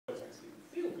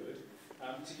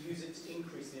to use it to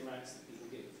increase the amounts that people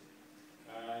give.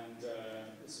 And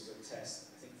this was a test,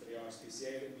 I think, for the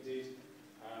RSPCA that we did.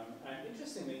 And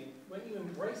interestingly, when you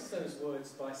embrace those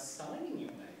words by signing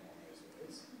your name on those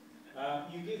words,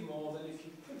 you give more than if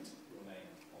you print your name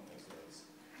on those words.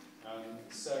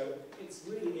 So it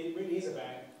really is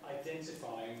about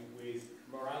identifying with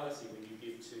morality when you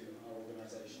give to our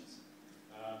organisations.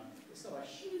 It's not a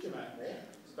huge amount more.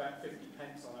 It's about 50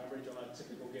 pence on average on a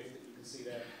typical gift that you can see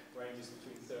there ranges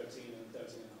between 13 and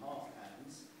 13 and a half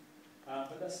pounds.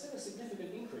 But that's still a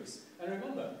significant increase. And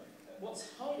remember, what's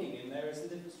hiding in there is the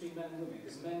difference between men and women,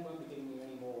 because men won't be giving you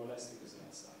any more or less because of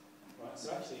that stuff. Right?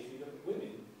 So actually, if you look at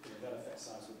women, that effect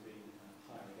size would be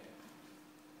higher again.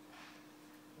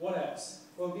 What else?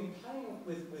 Well, we've been playing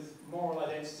with moral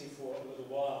identity for a little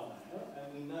while now, and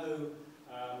we know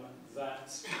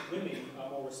that women are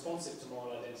more responsive to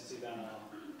moral identity than are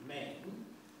men.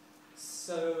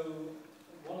 So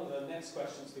one of the next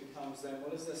questions becomes then,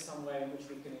 well, is there some way in which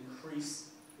we can increase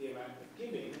the amount of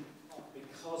giving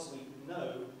because we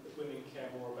know that women care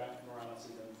more about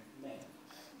morality than men?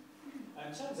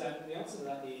 And it turns out that the answer to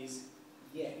that is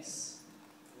yes.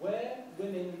 Where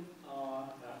women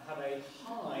have a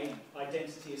high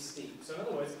identity esteem. So in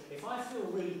other words, if I feel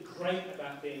really great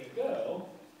about being a girl,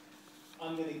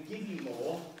 I'm going to give you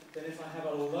more than if I have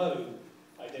a low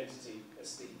identity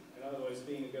esteem. In other words,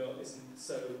 being a girl isn't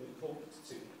so important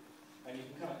to me. And you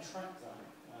can kind of track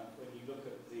that when you look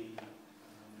at the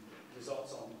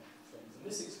results from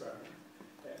this experiment.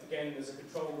 Again, there's a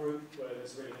control group where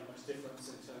there's really not much difference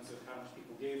in terms of how much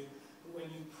people give. But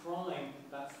when you prime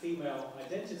that female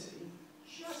identity,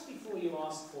 just before you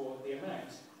ask for the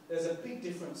amount, there's a big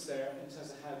difference there in terms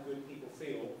of how good people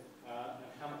feel and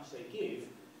how much they give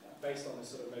based on this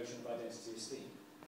sort of notion of identity esteem.